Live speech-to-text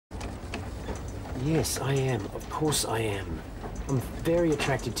Yes, I am. Of course I am. I'm very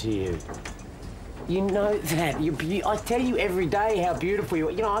attracted to you. You know that. I tell you every day how beautiful you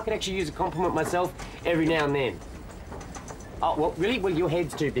are. You know, I could actually use a compliment myself every now and then. Oh, well, really? Well, your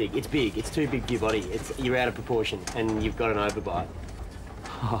head's too big. It's big. It's too big for your body. You're out of proportion, and you've got an overbite.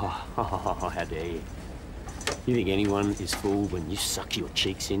 Oh, how dare you. You think anyone is fooled when you suck your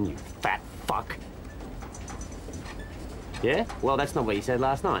cheeks in, you fat fuck? Yeah? Well, that's not what you said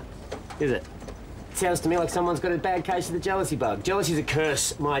last night, is it? It sounds to me like someone's got a bad case of the jealousy bug. Jealousy's a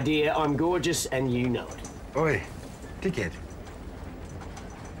curse, my dear. I'm gorgeous, and you know it. Oi, dickhead.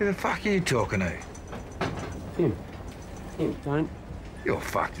 Who the fuck are you talking to? Him. Him, don't. You're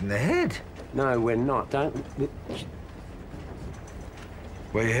fucked in the head. No, we're not. Don't.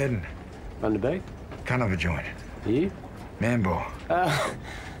 Where you heading? Bundaberg? Can't have a joint. You? Mambo.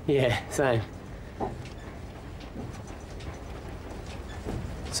 Yeah, same.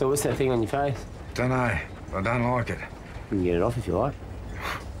 So what's that thing on your face? Dunno. I don't like it. You can get it off if you like.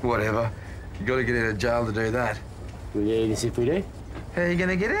 Whatever. You gotta get out of jail to do that. Will you eat us if we do? How are you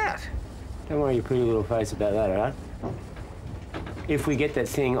gonna get out? Don't worry your pretty little face about that, all right? If we get that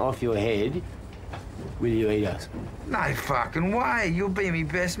thing off your head, will you eat us? No fucking way. You'll be me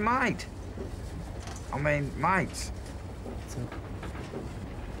best mate. I mean, mates.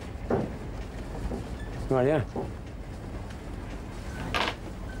 Right, yeah.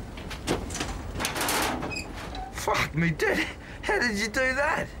 Fuck me, dude. How did you do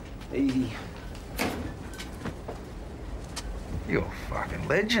that? Easy. You're fucking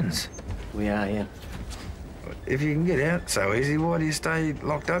legends. We are, yeah. If you can get out so easy, why do you stay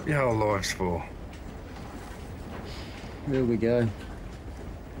locked up your whole lives for? Where we go?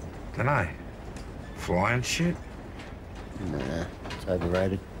 Dunno. Flying shit? Nah, it's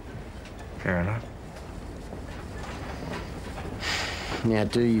overrated. Fair enough. Now,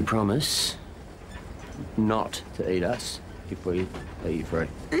 do you promise not to eat us if we let you free?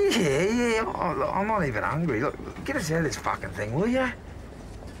 Yeah. I'm not even hungry. Look, get us out of this fucking thing, will ya?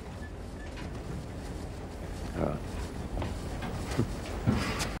 All right.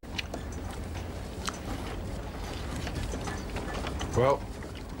 Well,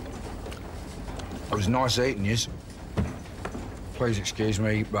 it was nice eating yous. Please excuse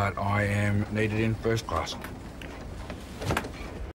me, but I am needed in first class.